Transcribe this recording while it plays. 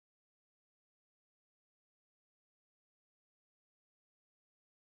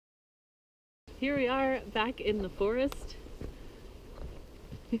Here we are back in the forest.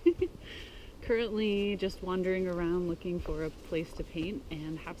 Currently just wandering around looking for a place to paint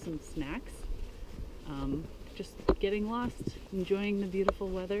and have some snacks. Just getting lost, enjoying the beautiful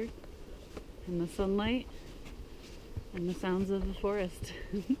weather and the sunlight and the sounds of the forest.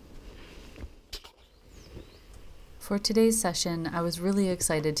 For today's session, I was really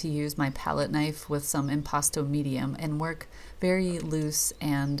excited to use my palette knife with some Impasto medium and work very loose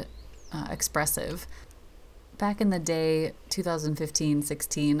and expressive. Back in the day,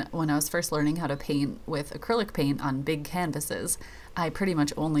 2015-16, when I was first learning how to paint with acrylic paint on big canvases, I pretty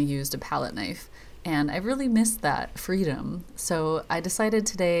much only used a palette knife. And I really missed that freedom. So I decided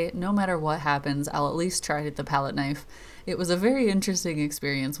today, no matter what happens, I'll at least try the palette knife. It was a very interesting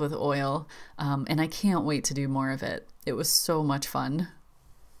experience with oil, and I can't wait to do more of it. It was so much fun.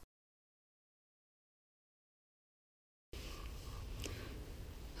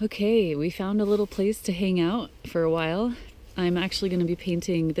 Okay, we found a little place to hang out for a while. I'm actually going to be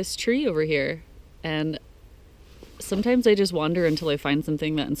painting this tree over here, and sometimes I just wander until I find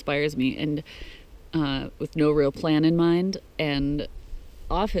something that inspires me, and with no real plan in mind, and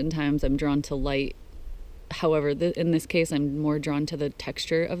oftentimes I'm drawn to light. However, in this case, I'm more drawn to the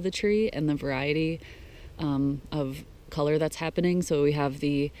texture of the tree and the variety of color that's happening. So we have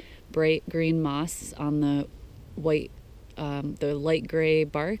the bright green moss on the white, the light gray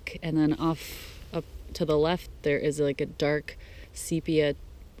bark, and then up to the left there is like a dark sepia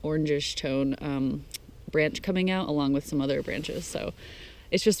orangish tone branch coming out along with some other branches. So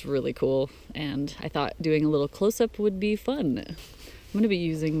it's just really cool, and I thought doing a little close-up would be fun. I'm going to be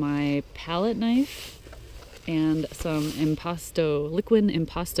using my palette knife and some Liquin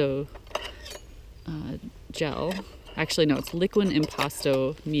Impasto gel. Actually, no, it's Liquin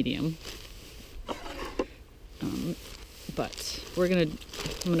Impasto medium. But I'm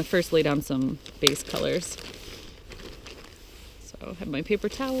gonna first lay down some base colors. So I have my paper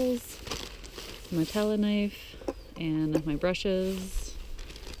towels, my palette knife, and my brushes.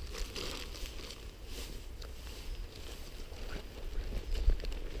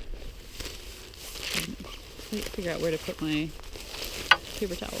 Figure out where to put my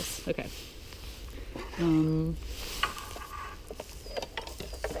paper towels. Okay.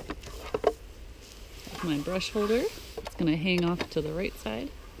 My brush holder. It's gonna hang off to the right side.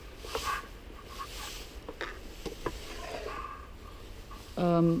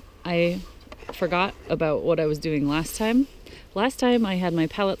 I forgot about what I was doing last time. Last time I had my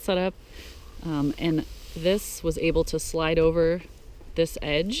palette set up, and this was able to slide over this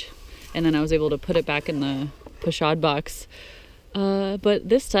edge, and then I was able to put it back in the Pochade Box. But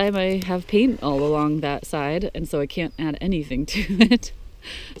this time I have paint all along that side, and so I can't add anything to it.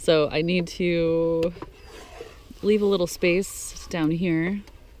 So I need to leave a little space down here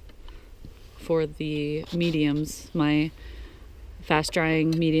for the mediums. My fast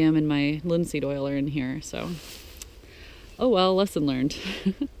drying medium and my linseed oil are in here, so oh well, lesson learned.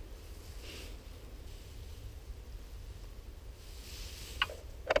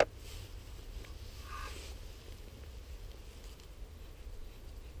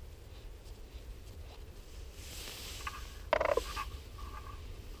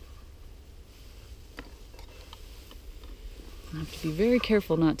 I have to be very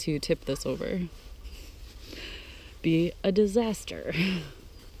careful not to tip this over. Be a disaster. Looks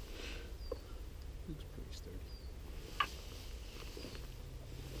pretty sturdy.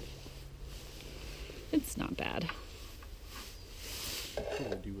 It's not bad. What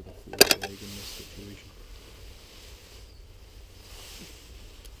would I do with a fourth leg in this situation?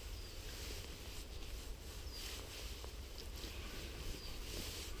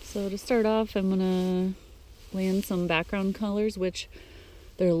 So to start off, I'm gonna lay in some background colors, which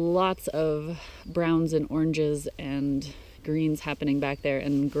there are lots of browns and oranges and greens happening back there,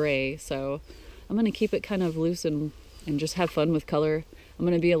 and gray. So I'm gonna keep it kind of loose and just have fun with color. I'm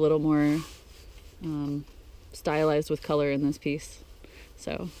gonna be a little more stylized with color in this piece.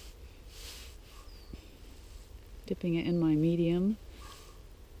 So dipping it in my medium,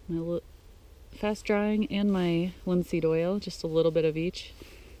 my fast drying, and my linseed oil, just a little bit of each.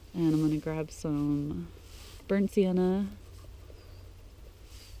 And I'm gonna grab some burnt sienna,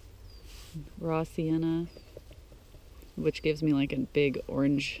 raw sienna, which gives me like a big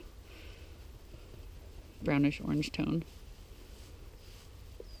orange, brownish orange tone.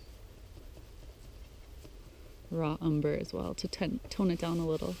 Raw umber as well to tone it down a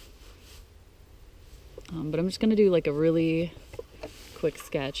little. But I'm just gonna do like a really quick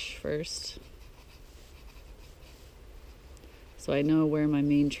sketch first, so I know where my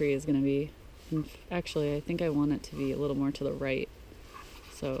main tree is gonna be. And actually, I think I want it to be a little more to the right.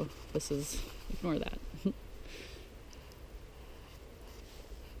 So this is ignore that.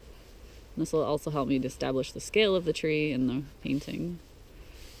 This will also help me to establish the scale of the tree in the painting.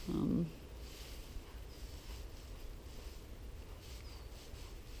 Some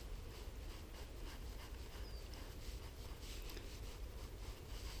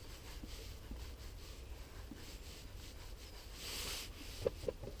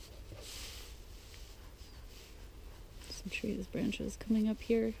trees, branches coming up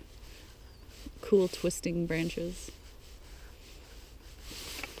here. Cool twisting branches.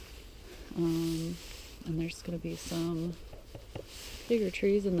 And there's going to be some bigger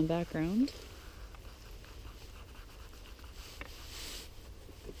trees in the background.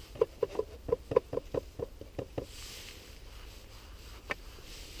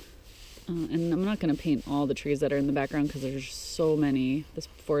 And I'm not going to paint all the trees that are in the background because there's so many. This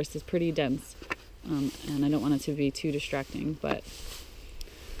forest is pretty dense, and I don't want it to be too distracting, but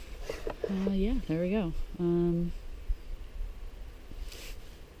yeah, there we go.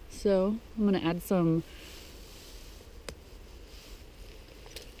 So I'm going to add some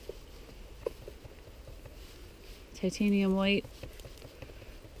titanium white.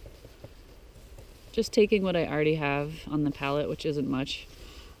 Just taking what I already have on the palette, which isn't much,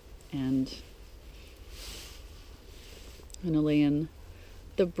 and I'm going to lay in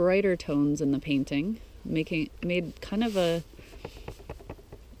the brighter tones in the painting, made kind of a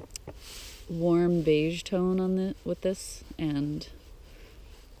warm beige tone with this, and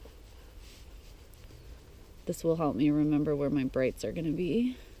this will help me remember where my brights are going to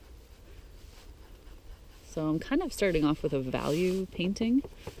be. So I'm kind of starting off with a value painting,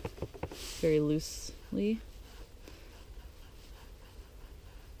 very loosely.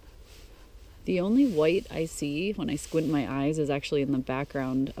 The only white I see when I squint my eyes is actually in the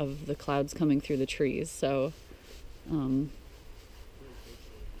background of the clouds coming through the trees. So,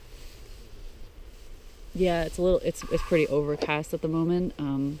 yeah, it's pretty overcast at the moment,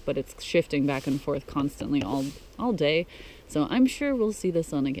 but it's shifting back and forth constantly all day. So I'm sure we'll see the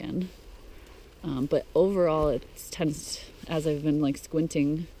sun again. But overall, it tends, as I've been like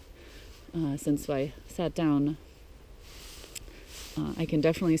squinting since I sat down, I can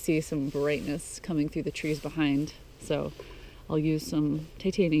definitely see some brightness coming through the trees behind. So I'll use some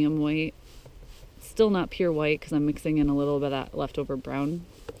titanium white. Still not pure white because I'm mixing in a little bit of that leftover brown.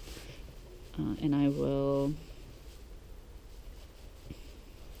 And I will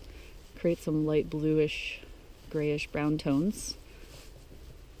create some light bluish, grayish brown tones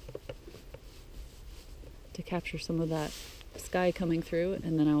to capture some of that sky coming through,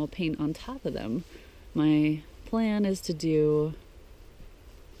 and then I will paint on top of them. My plan is to do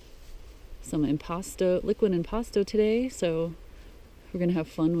some liquid impasto today, so we're going to have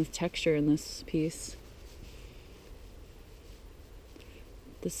fun with texture in this piece.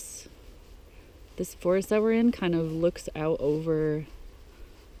 This forest that we're in kind of looks out over...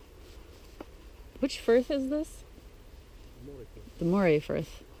 Which firth is this? The Moray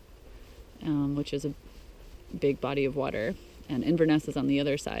Firth, which is a big body of water, and Inverness is on the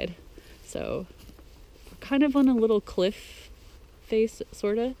other side. So we're kind of on a little cliff face,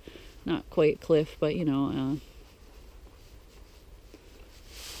 sort of. Not quite cliff, but you know,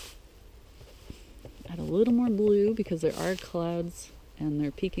 add a little more blue because there are clouds and they're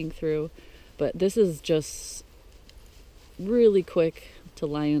peeking through. But this is just really quick to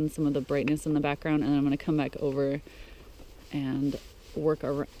lie in some of the brightness in the background, and I'm going to come back over and work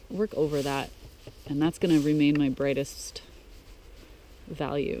over that, and that's going to remain my brightest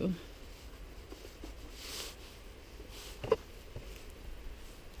value.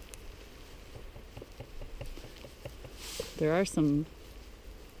 There are some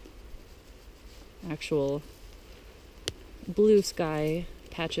actual blue sky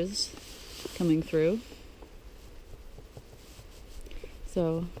patches coming through.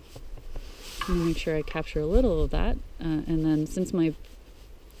 So I'm going to make sure I capture a little of that. And then since my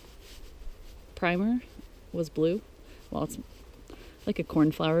primer was blue, well, it's like a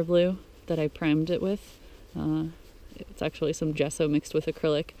cornflower blue that I primed it with. It's actually some gesso mixed with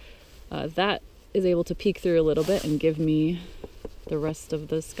acrylic. That is able to peek through a little bit and give me the rest of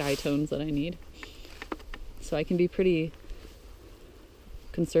the sky tones that I need. So I can be pretty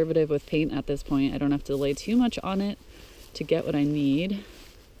conservative with paint at this point. I don't have to lay too much on it to get what I need.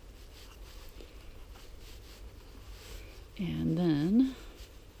 And then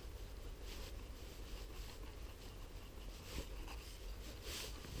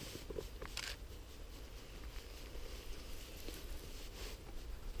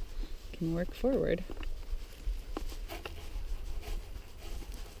can work forward.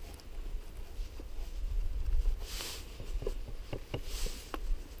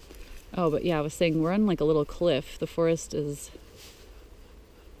 Oh, but yeah, I was saying we're on like a little cliff. The forest is...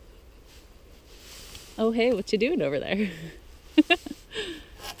 Oh, hey, what you doing over there?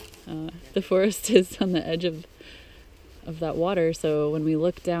 The forest is on the edge of that water, so when we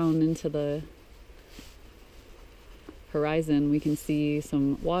look down into the horizon, we can see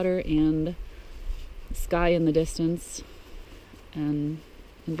some water and sky in the distance, and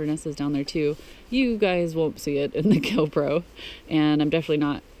Inverness is down there too. You guys won't see it in the GoPro, and I'm definitely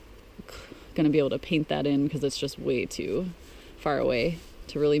not going to be able to paint that in because it's just way too far away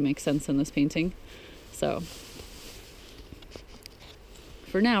to really make sense in this painting. So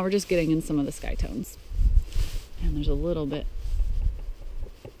for now, we're just getting in some of the sky tones. And there's a little bit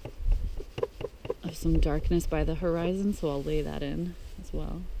of some darkness by the horizon, so I'll lay that in as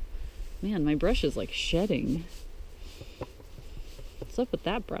well. Man, my brush is like shedding. What's up with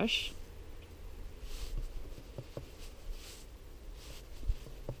that brush?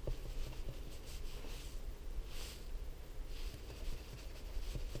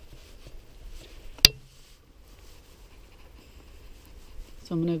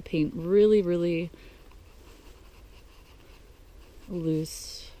 So I'm going to paint really, really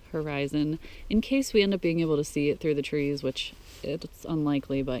loose horizon in case we end up being able to see it through the trees, which it's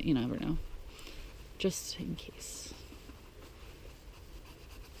unlikely, but you never know. Just in case.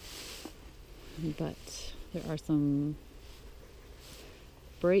 But there are some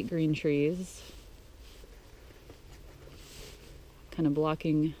bright green trees kind of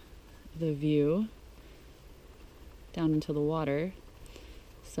blocking the view down into the water.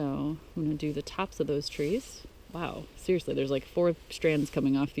 So I'm going to do the tops of those trees. Wow, seriously, there's like 4 strands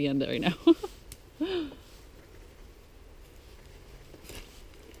coming off the end right now.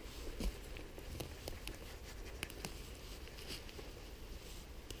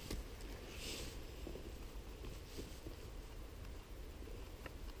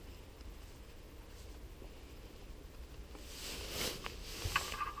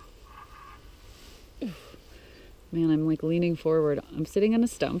 Man, I'm like leaning forward. I'm sitting on a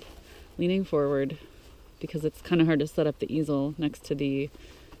stump, leaning forward, because it's kind of hard to set up the easel next to the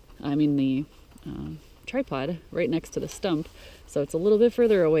tripod right next to the stump. So it's a little bit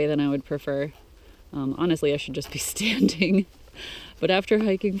further away than I would prefer. Honestly, I should just be standing. But after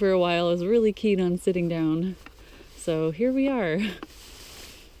hiking for a while, I was really keen on sitting down. So here we are.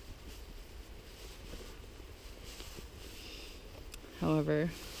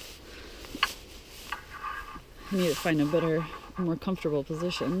 However, I need to find a better, more comfortable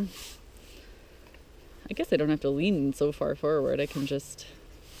position. I guess I don't have to lean so far forward. I can just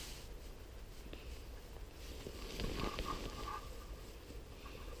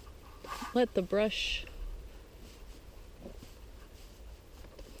let the brush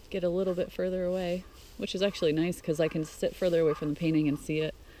get a little bit further away, which is actually nice because I can sit further away from the painting and see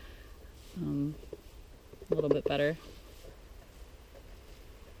it a little bit better.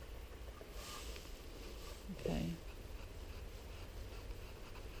 Okay.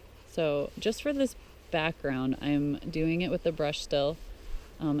 So just for this background, I'm doing it with the brush still.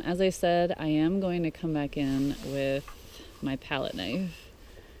 As I said, I am going to come back in with my palette knife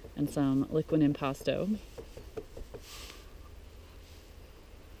and some Liquin Impasto.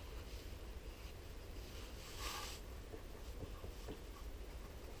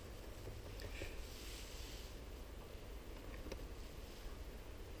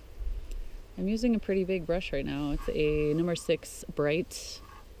 I'm using a pretty big brush right now. It's a number 6 bright.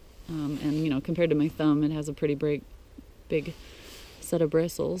 And you know, compared to my thumb, it has a pretty big set of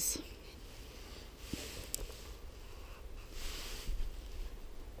bristles.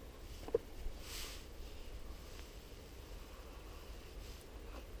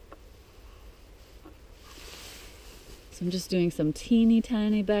 So I'm just doing some teeny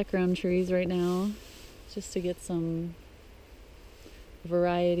tiny background trees right now, just to get some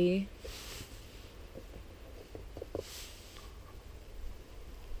variety.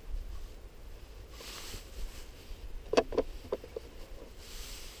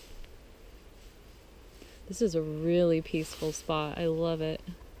 This is a really peaceful spot. I love it.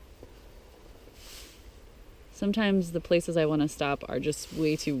 Sometimes the places I want to stop are just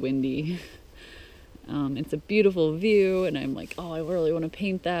way too windy. It's a beautiful view and I'm like, oh, I really want to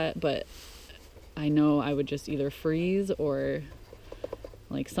paint that, but I know I would just either freeze or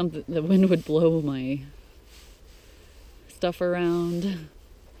like the wind would blow my stuff around.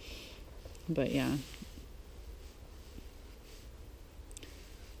 But yeah.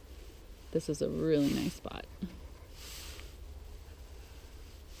 This is a really nice spot.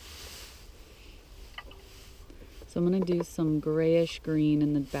 So I'm going to do some grayish green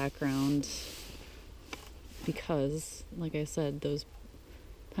in the background because, like I said, those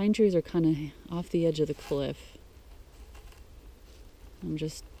Pine trees are kind of off the edge of the cliff. I'm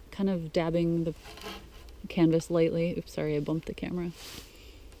just kind of dabbing the canvas lightly. Oops, sorry, I bumped the camera.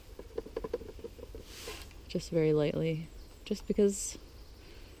 Just very lightly. Just because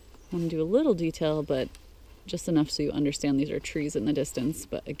I want to do a little detail, but just enough so you understand these are trees in the distance.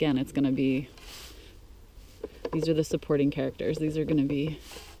 But again, it's going to be, these are the supporting characters. These are going to be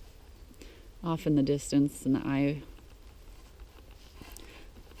off in the distance, and the eye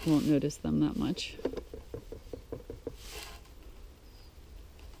won't notice them that much.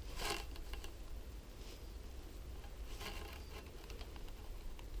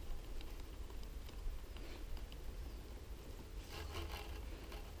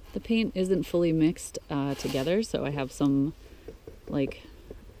 The paint isn't fully mixed together, so I have some like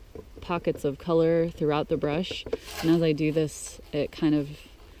pockets of color throughout the brush, and as I do this, it kind of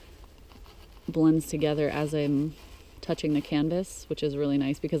blends together as I'm touching the canvas, which is really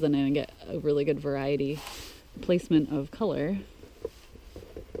nice because then I get a really good variety placement of color.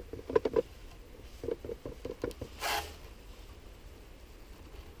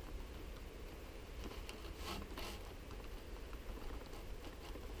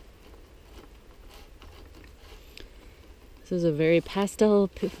 This is a very pastel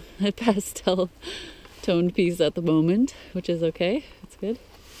toned piece at the moment, which is okay. It's good.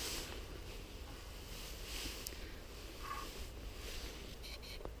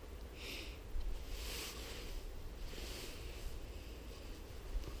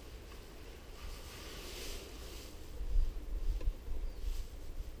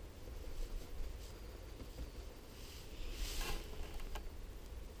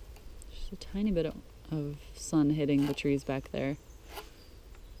 Just a tiny bit of sun hitting the trees back there.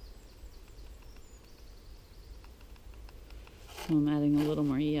 So I'm adding a little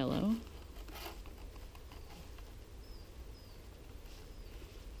more yellow.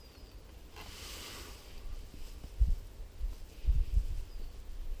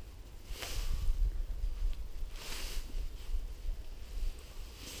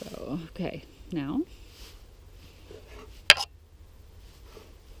 So, okay, now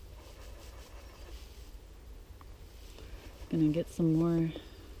gonna get some more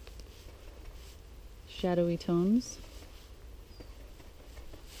shadowy tones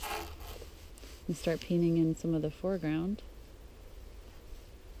and start painting in some of the foreground.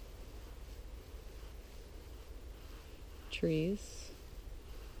 Trees.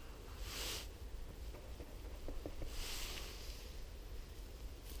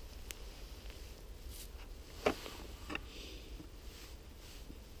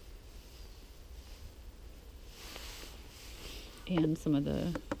 And some of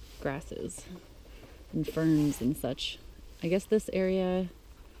the grasses and ferns and such. I guess this area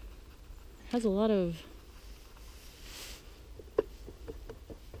has a lot of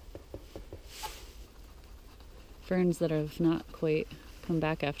ferns that have not quite come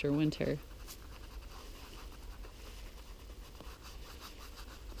back after winter.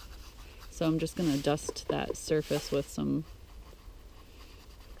 So I'm just going to dust that surface with some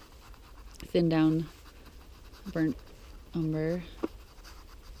thin down burnt umber, a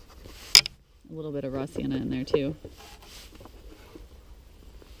little bit of raw sienna in there too.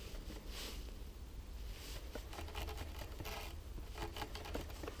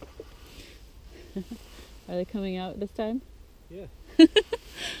 Are they coming out this time? Yeah.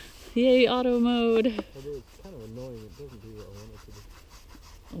 Yay, auto mode! Although it's kind of annoying, it doesn't do what I want it to do.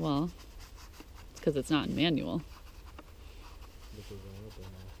 Well, it's because it's not in manual. Because I open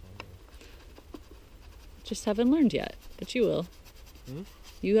my Just haven't learned yet, but you will. Hmm?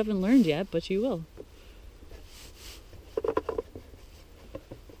 You haven't learned yet, but you will.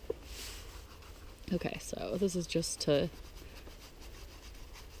 Okay, so this is just to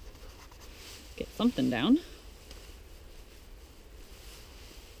get something down.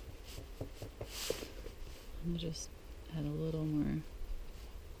 I'm gonna just add a little more.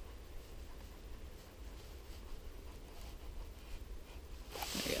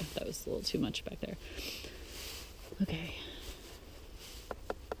 There we go. That was a little too much back there. Okay.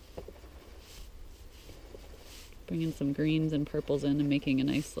 Bringing some greens and purples in and making a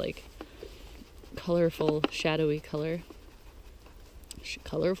nice, like, colorful, shadowy color.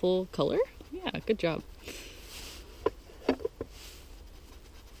 Colorful color? Yeah, good job.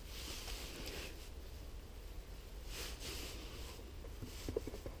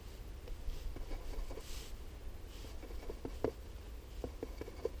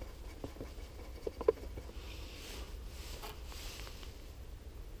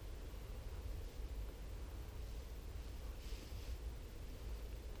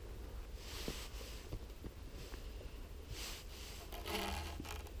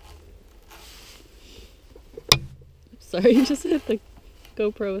 Sorry, just hit the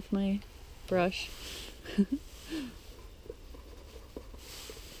GoPro with my brush. Okay.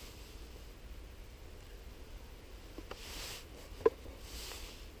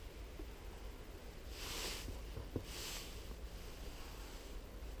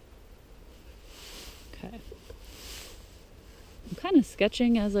 I'm kind of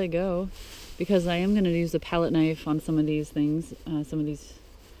sketching as I go because I am going to use a palette knife on some of these things, some of these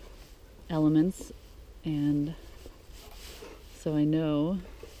elements, and so I know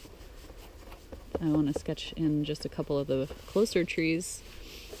I want to sketch in just a couple of the closer trees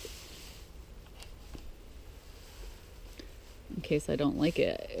in case I don't like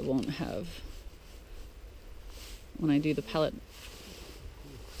it. It won't have, when I do the palette.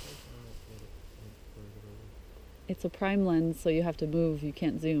 It's a prime lens, so you have to move, you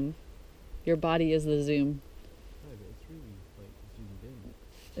can't zoom. Your body is the zoom. No, but it's really like zoomed in.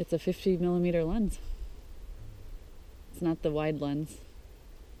 It's a 50mm lens. It's not the wide lens.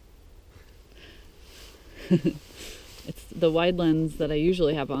 It's the wide lens that I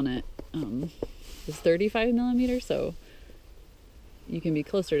usually have on it is 35mm, so you can be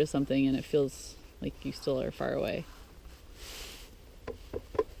closer to something and it feels like you still are far away.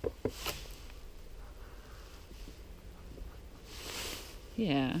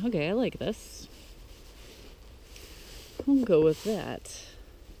 Yeah, okay, I like this. We'll go with that.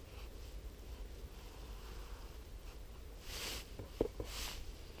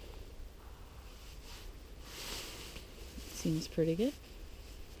 Seems pretty good.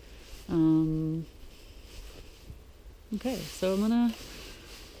 Okay, so I'm gonna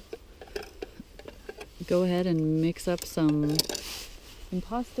go ahead and mix up some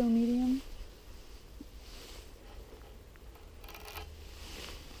Impasto medium.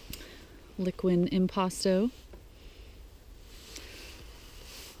 Liquin Impasto.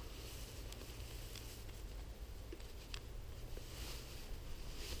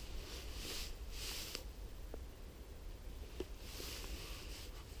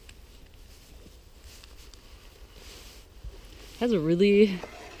 Has a really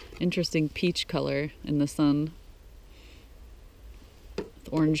interesting peach color in the sun with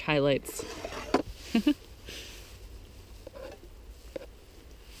orange highlights.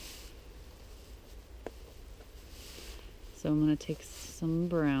 So I'm going to take some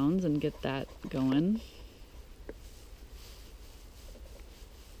browns and get that going.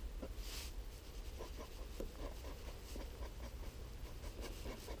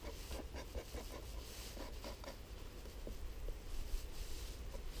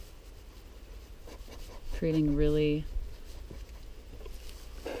 Creating really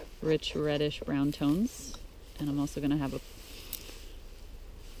rich reddish brown tones, and I'm also going to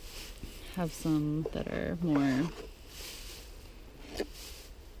have some that are more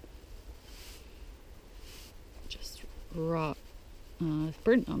just raw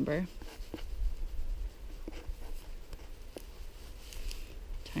burnt umber.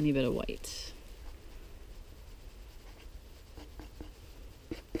 Tiny bit of white.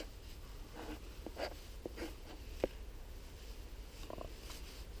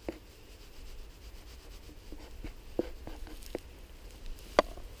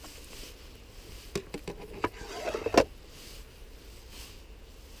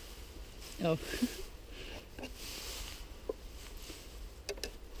 Oh.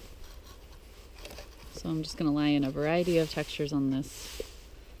 So I'm just going to lie in a variety of textures on this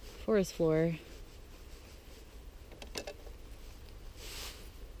forest floor.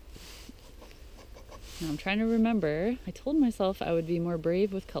 Now I'm trying to remember, I told myself I would be more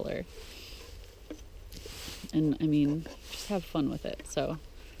brave with color. And I mean, just have fun with it. So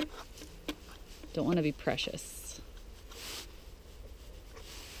don't want to be precious.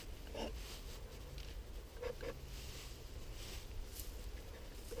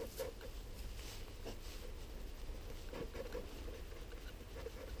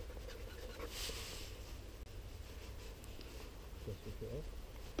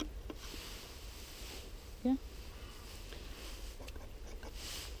 Yeah.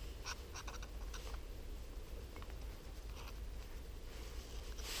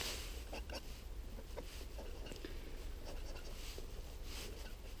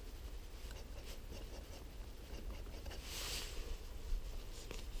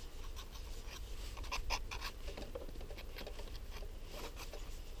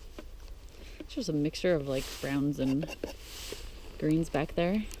 It's just a mixture of like browns and greens back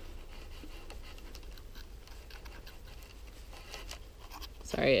there.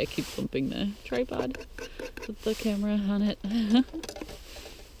 Sorry, I keep bumping the tripod with the camera on it.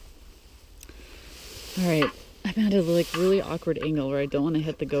 Alright, I'm at a like really awkward angle where I don't want to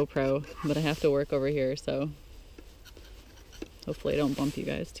hit the GoPro, but I have to work over here, so Hopefully I don't bump you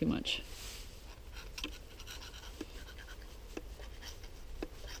guys too much.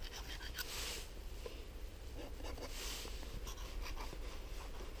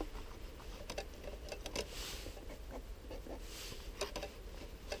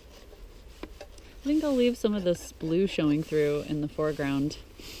 I think I'll leave some of this blue showing through in the foreground.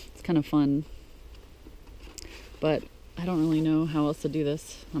 It's kind of fun. But I don't really know how else to do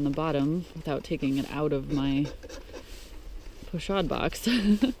this on the bottom without taking it out of my Pochade box.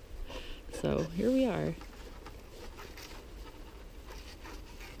 So here we are.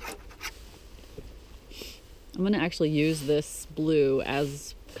 I'm going to actually use this blue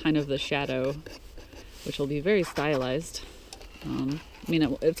as kind of the shadow, which will be very stylized. I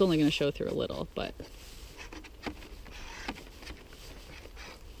mean, it's only going to show through a little, but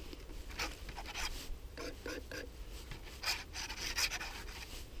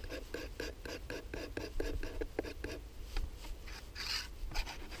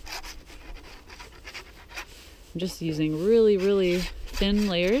I'm just using really, really thin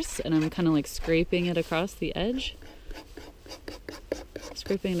layers, and I'm kind of like scraping it across the edge,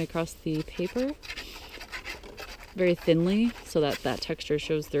 scraping it across the paper very thinly so that that texture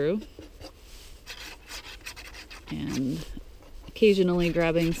shows through, and occasionally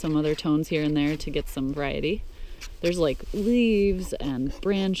grabbing some other tones here and there to get some variety. There's like leaves and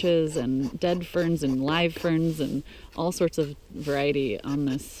branches and dead ferns and live ferns and all sorts of variety on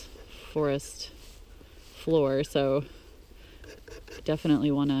this forest floor, so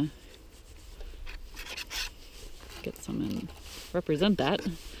definitely want to get some and represent that.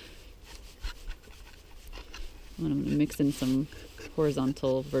 And I'm going to mix in some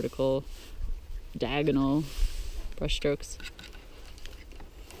horizontal, vertical, diagonal brush strokes.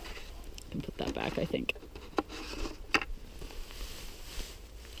 I can put that back, I think.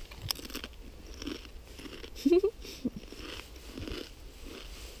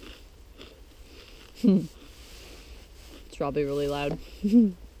 It's probably really loud.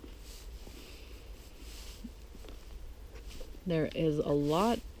 There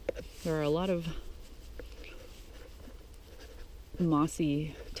are a lot of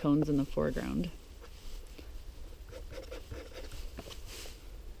mossy tones in the foreground.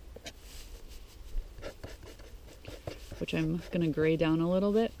 Which I'm going to gray down a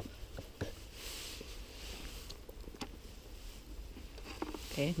little bit.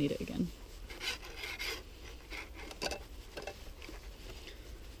 Okay, I need it again.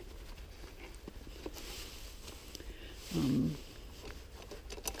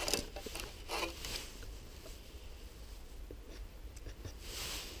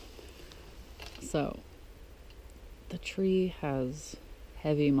 So the tree has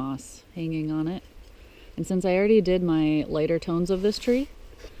heavy moss hanging on it, and since I already did my lighter tones of this tree,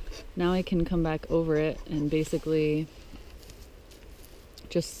 now I can come back over it and basically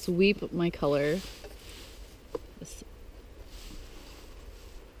just sweep my color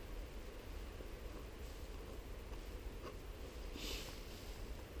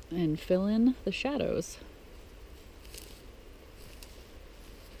and fill in the shadows.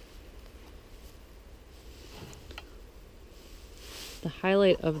 The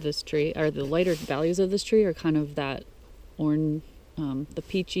highlight of this tree, or the lighter values of this tree, are kind of that orange, the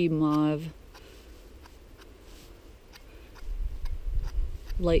peachy mauve,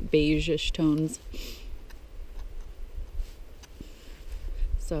 light beige-ish tones.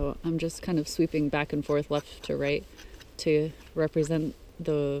 So I'm just kind of sweeping back and forth, left to right, to represent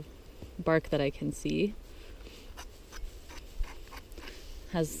the bark that I can see.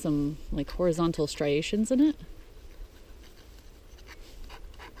 Has some like horizontal striations in it.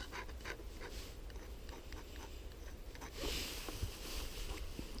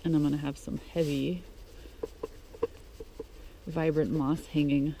 And I'm going to have some heavy, vibrant moss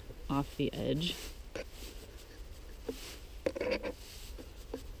hanging off the edge.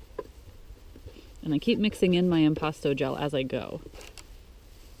 And I keep mixing in my impasto gel as I go.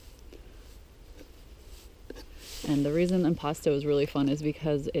 And the reason impasto is really fun is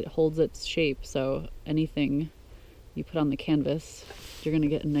because it holds its shape, so anything you put on the canvas, you're going to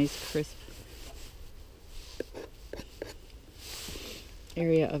get a nice crisp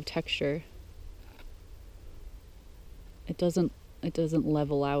area of texture. It doesn't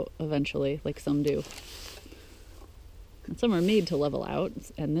level out eventually like some do. And some are made to level out,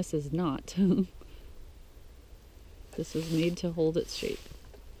 and this is not. This is made to hold its shape.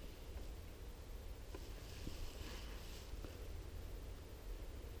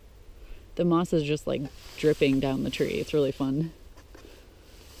 The moss is just like dripping down the tree. It's really fun.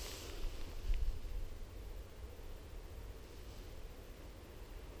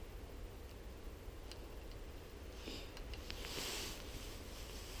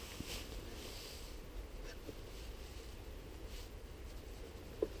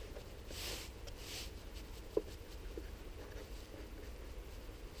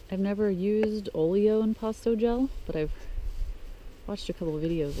 I've never used oleo impasto gel, but I've watched a couple of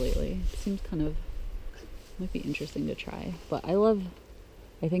videos lately. It seems kind of, might be interesting to try. But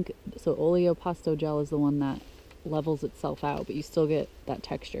I think, so oleo pasto gel is the one that levels itself out, but you still get that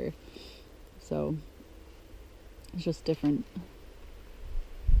texture. So it's just different.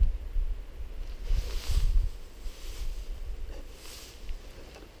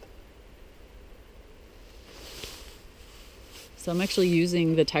 So I'm actually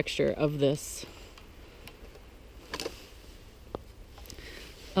using the texture of this,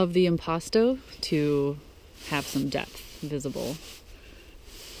 of the impasto, to have some depth visible,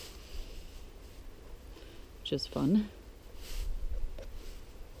 which is fun.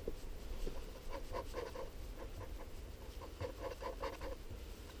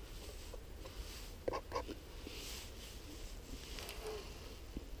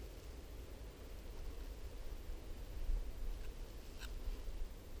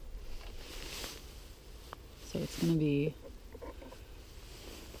 So it's going to be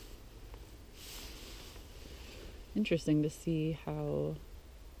interesting to see how,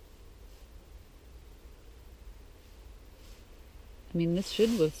 I mean, this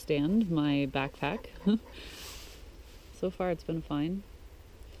should withstand my backpack. So far it's been fine.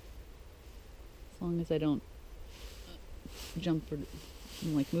 As long as I don't jump or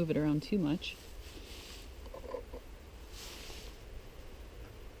like move it around too much.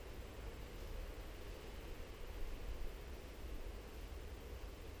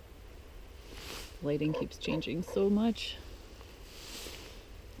 Lighting keeps changing so much.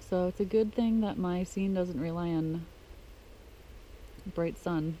 So it's a good thing that my scene doesn't rely on bright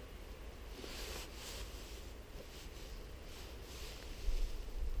sun.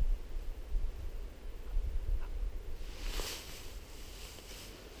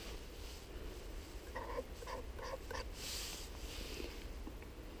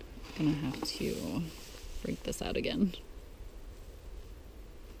 I'm gonna have to break this out again.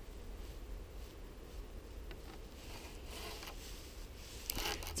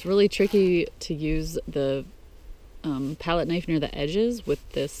 It's really tricky to use the palette knife near the edges with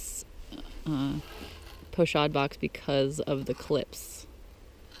this Pochade Box because of the clips.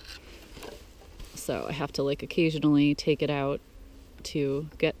 So I have to like occasionally take it out to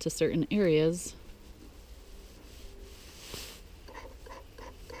get to certain areas.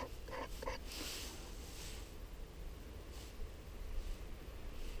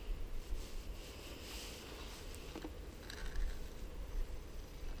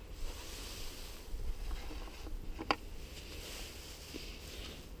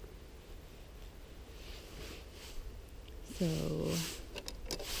 So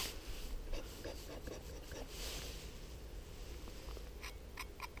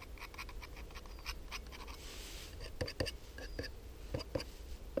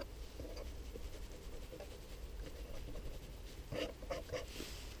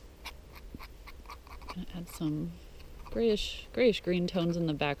gonna add some grayish green tones in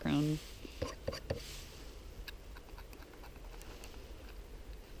the background.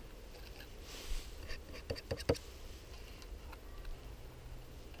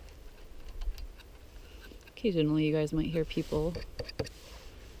 Occasionally you guys might hear people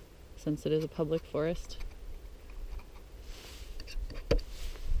since it is a public forest.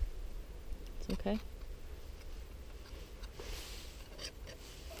 It's okay.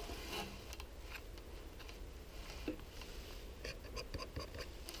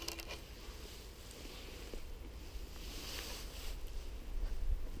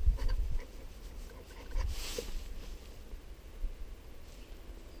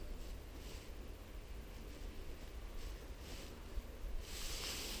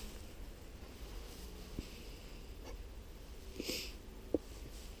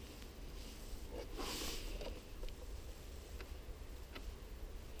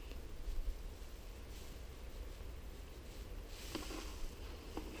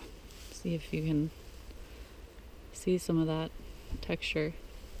 See if you can see some of that texture.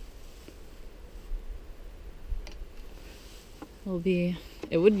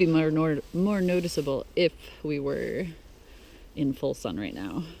 It would be more noticeable if we were in full sun right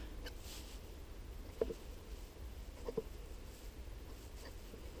now.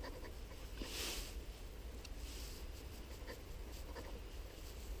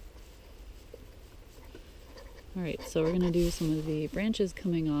 All right, so we're gonna do some of the branches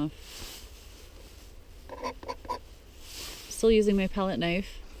coming off. Still using my palette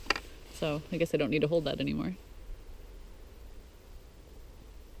knife, so I guess I don't need to hold that anymore.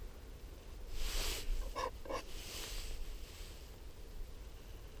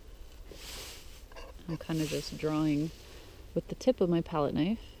 I'm kind of just drawing with the tip of my palette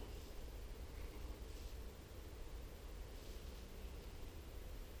knife.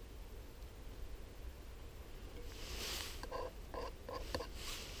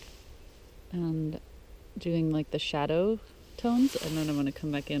 and doing like the shadow tones, and then I'm going to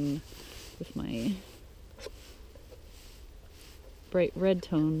come back in with my bright red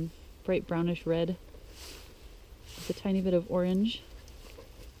tone, bright brownish red with a tiny bit of orange,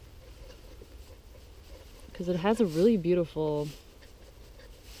 because it has a really beautiful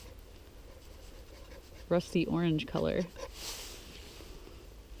rusty orange color.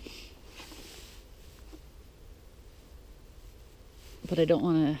 But I don't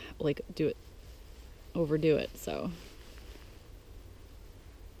want to like overdo it, so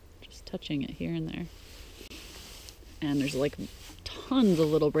just touching it here and there. And there's like tons of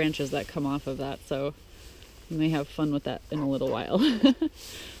little branches that come off of that, so you may have fun with that in a little while.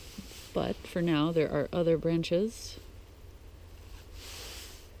 But for now, there are other branches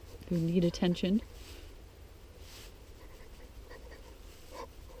who need attention.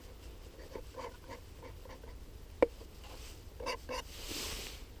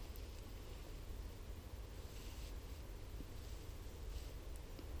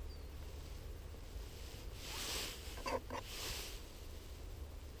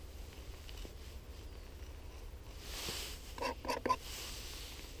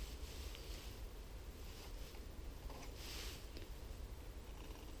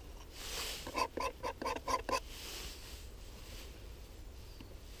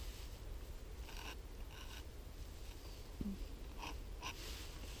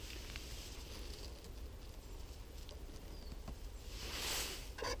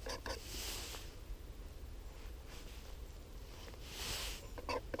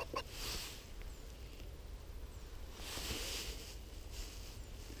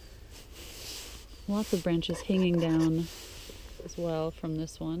 Lots of branches hanging down as well from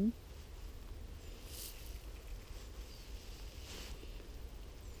this one.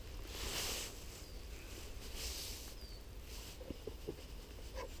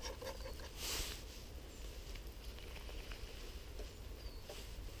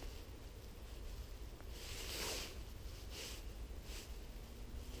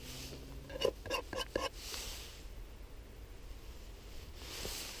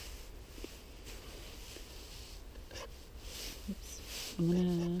 I'm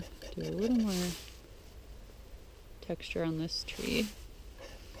gonna do a little more texture on this tree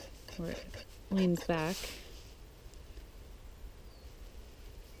where it leans back.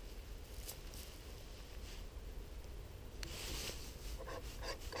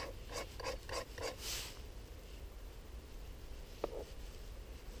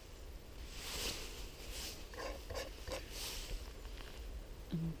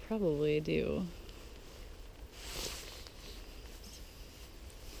 And I'll probably do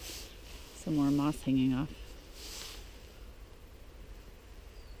some more moss hanging off.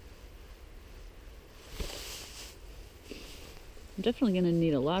 I'm definitely going to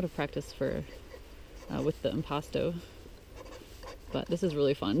need a lot of practice for with the impasto, but this is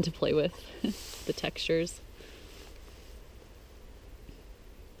really fun to play with the textures.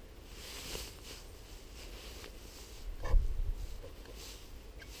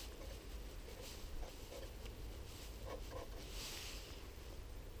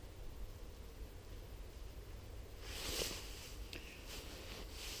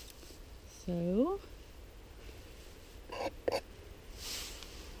 So,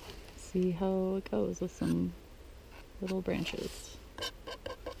 see how it goes with some little branches.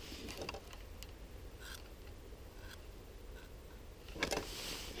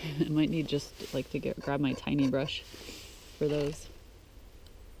 I might need just like to grab my tiny brush for those.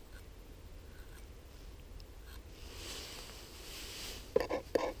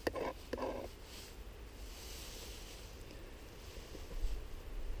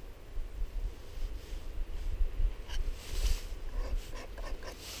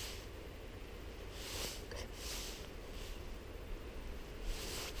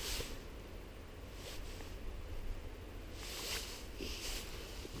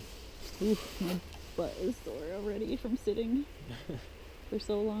 Ooh, my butt is sore already from sitting for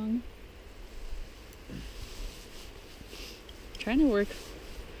so long. Trying to work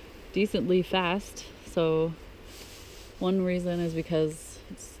decently fast, so one reason is because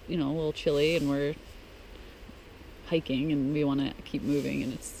it's, you know, a little chilly and we're hiking and we want to keep moving,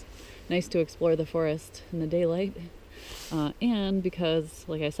 and it's nice to explore the forest in the daylight. And because,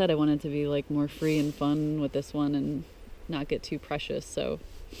 like I said, I wanted to be like more free and fun with this one and not get too precious, so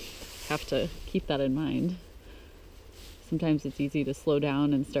have to keep that in mind. Sometimes it's easy to slow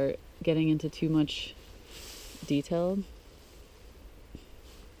down and start getting into too much detail.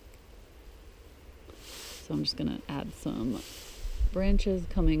 So I'm just gonna add some branches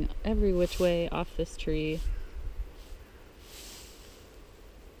coming every which way off this tree.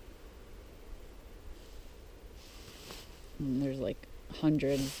 And there's like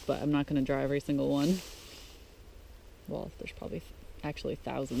hundreds, but I'm not going to draw every single one. Well, there's probably actually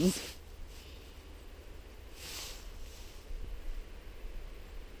thousands.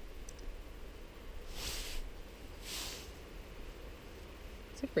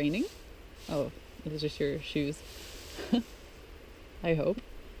 Is it raining? Oh, it was just your shoes. I hope.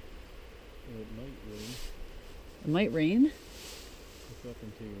 It might rain. It might rain? Look up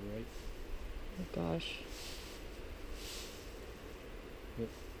and to your right. Oh gosh. Yep.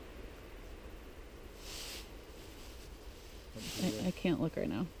 Up and to your I right. can't look right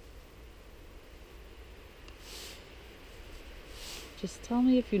now. Just tell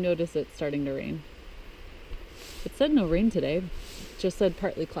me if you notice it starting to rain. It said no rain today. It just said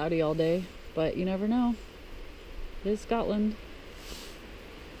partly cloudy all day, but you never know. It is Scotland.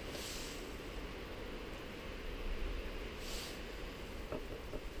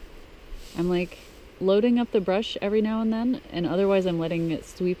 I'm like loading up the brush every now and then, and otherwise I'm letting it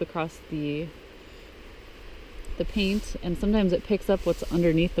sweep across the paint, and sometimes it picks up what's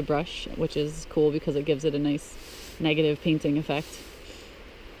underneath the brush, which is cool because it gives it a nice negative painting effect.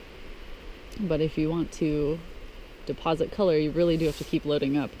 But if you want to deposit color, you really do have to keep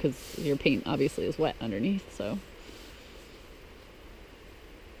loading up because your paint obviously is wet underneath. So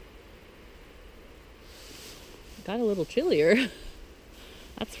got a little chillier.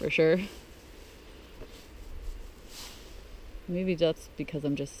 That's for sure. Maybe that's because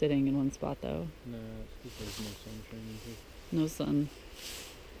I'm just sitting in one spot though. Nah, it's because there's no sun shining here. No sun.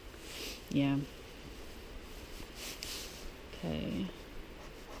 Yeah. Okay.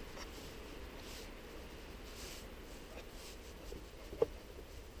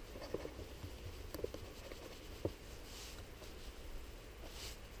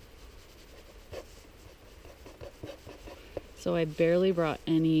 So I barely brought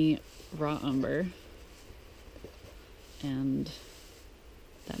any raw umber, and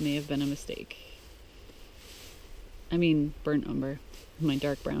that may have been a mistake. I mean, burnt umber, my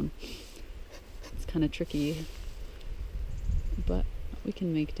dark brown. It's kind of tricky, but we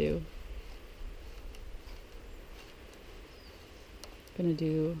can make do. Gonna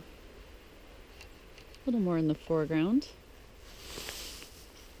do a little more in the foreground.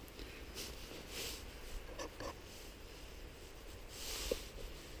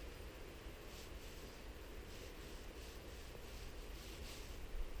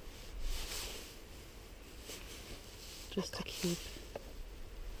 Just to keep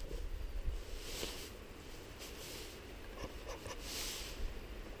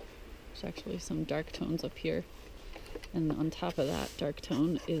there's actually some dark tones up here, and on top of that dark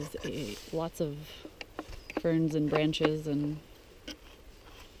tone is lots of ferns and branches, and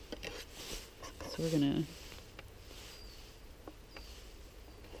so we're gonna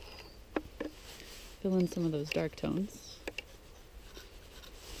fill in some of those dark tones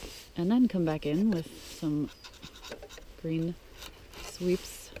and then come back in with some green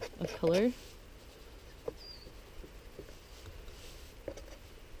sweeps of color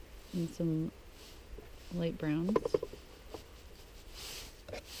and some light browns.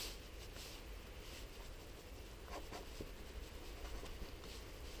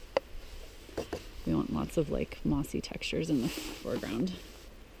 We want lots of like mossy textures in the foreground.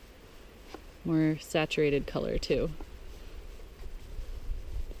 More saturated color too.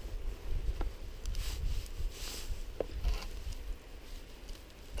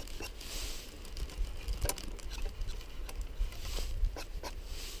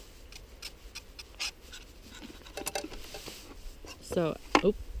 So,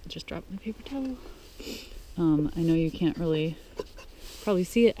 oh, just dropped my paper towel. I know you can't really probably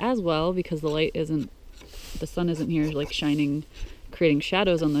see it as well because the sun isn't here like shining, creating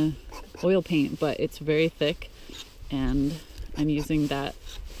shadows on the oil paint, but it's very thick, and I'm using that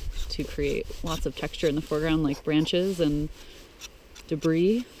to create lots of texture in the foreground, like branches and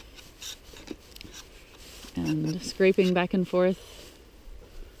debris, and scraping back and forth.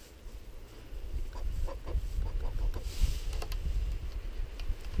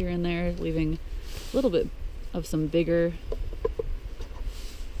 Here and there, leaving a little bit of some bigger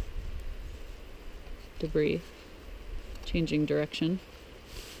debris, changing direction.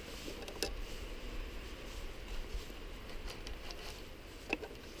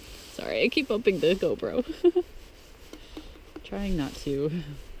 Sorry, I keep bumping the GoPro. Trying not to.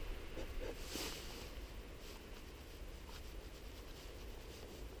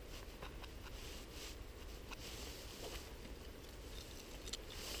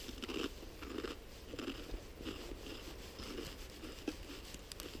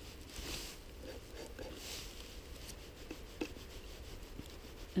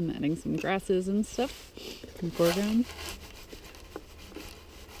 I'm adding some grasses and stuff in the foreground.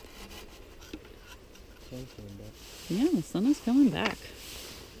 sun's coming back. Yeah, the sun is coming back.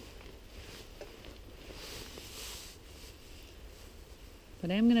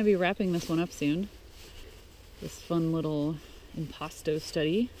 But I am going to be wrapping this one up soon. This fun little impasto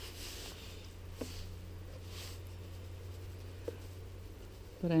study.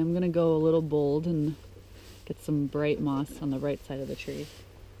 But I am going to go a little bold and get some bright moss on the right side of the tree.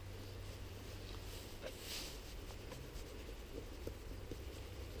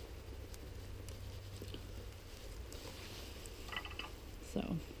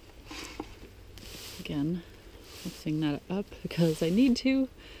 So, again, mixing that up because I need to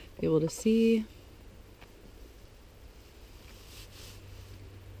be able to see.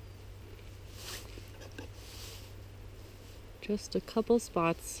 Just a couple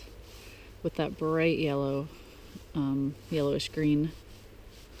spots with that bright yellow, yellowish green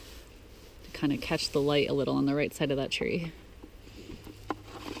to kind of catch the light a little on the right side of that tree.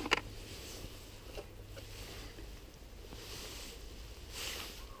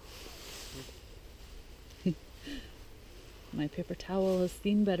 My paper towel has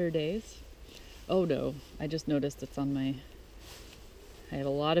seen better days. Oh no, I just noticed it's on my, I have a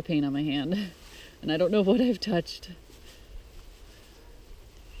lot of paint on my hand and I don't know what I've touched.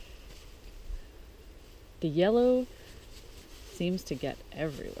 The yellow seems to get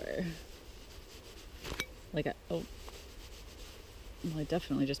everywhere. Like, oh, well, I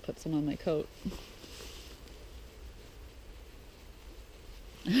definitely just put some on my coat.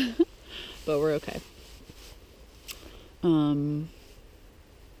 But we're okay. I'm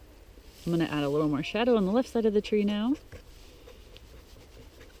gonna add a little more shadow on the left side of the tree now.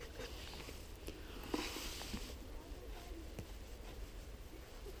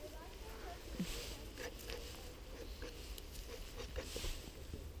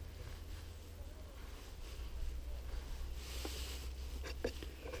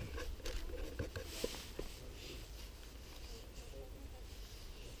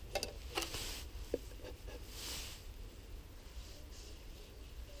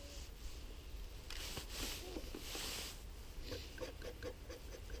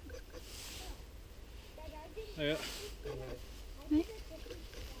 Yeah.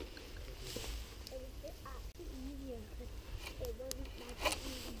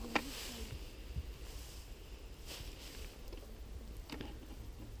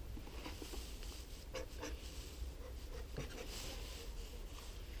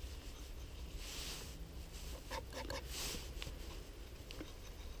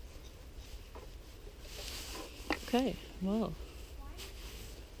 Okay, well,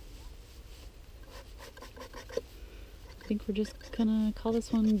 I think we're just gonna call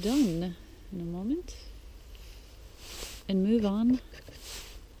this one done in a moment and move on.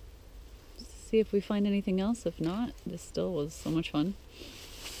 See if we find anything else. If not, this still was so much fun.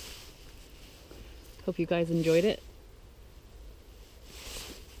 Hope you guys enjoyed it.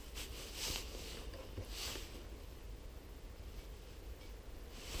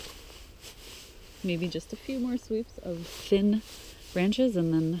 Maybe just a few more sweeps of thin branches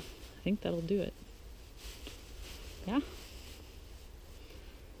and then I think that'll do it. Yeah.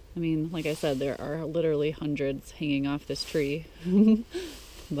 I mean, like I said, there are literally hundreds hanging off this tree.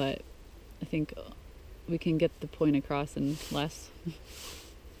 But I think we can get the point across in less.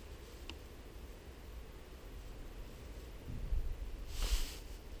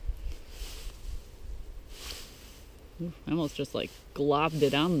 Ooh, I almost just like globbed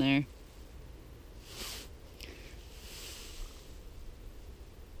it on there.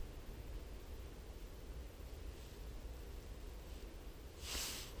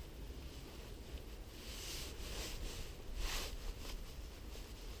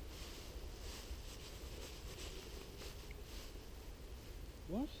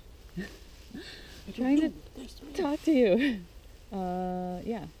 What? I'm trying to talk to you.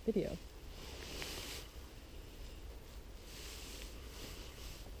 Yeah, video.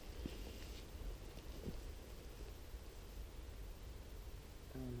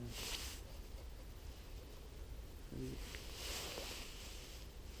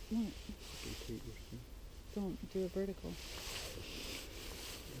 What? Rotate your thing. Don't do a vertical.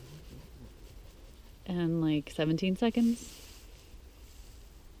 And like 17 seconds.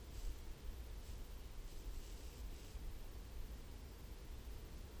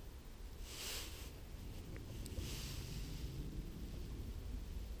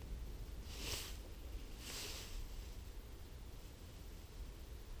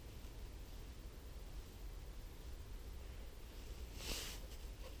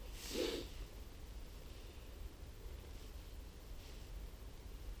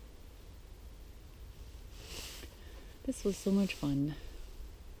 This was so much fun.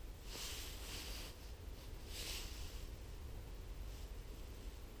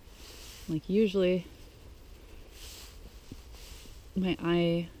 Like usually my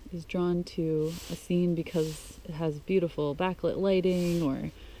eye is drawn to a scene because it has beautiful backlit lighting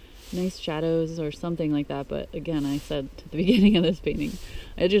or nice shadows or something like that. But again, I said at the beginning of this painting,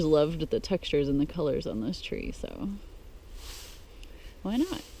 I just loved the textures and the colors on this tree, so why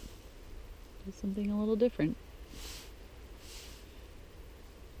not do something a little different?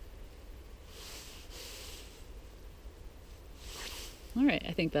 All right,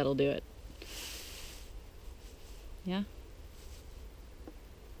 I think that'll do it. Yeah.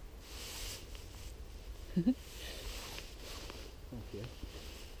 Okay.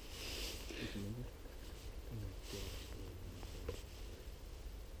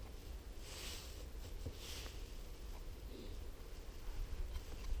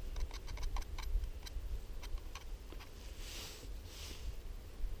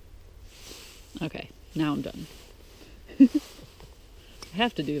 Okay, now I'm done. I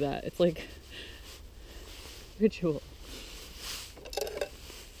have to do that. It's like ritual.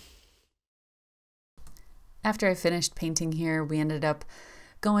 After I finished painting here, we ended up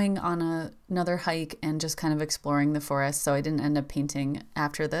going on another hike and just kind of exploring the forest, so I didn't end up painting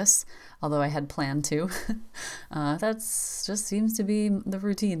after this, although I had planned to. That's just seems to be the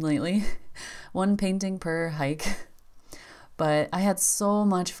routine lately. One painting per hike. But I had so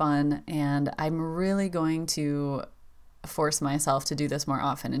much fun, and I'm really going to force myself to do this more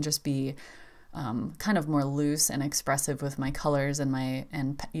often and just be kind of more loose and expressive with my colors and my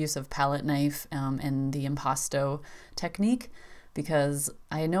use of palette knife and the impasto technique, because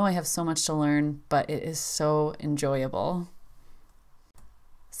I know I have so much to learn, but it is so enjoyable.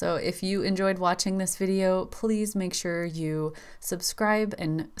 So if you enjoyed watching this video, please make sure you subscribe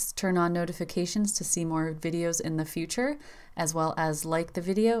and turn on notifications to see more videos in the future, as well as like the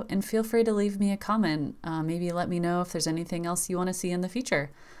video, and feel free to leave me a comment. Maybe let me know if there's anything else you want to see in the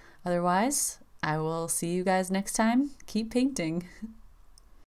future. Otherwise, I will see you guys next time. Keep painting.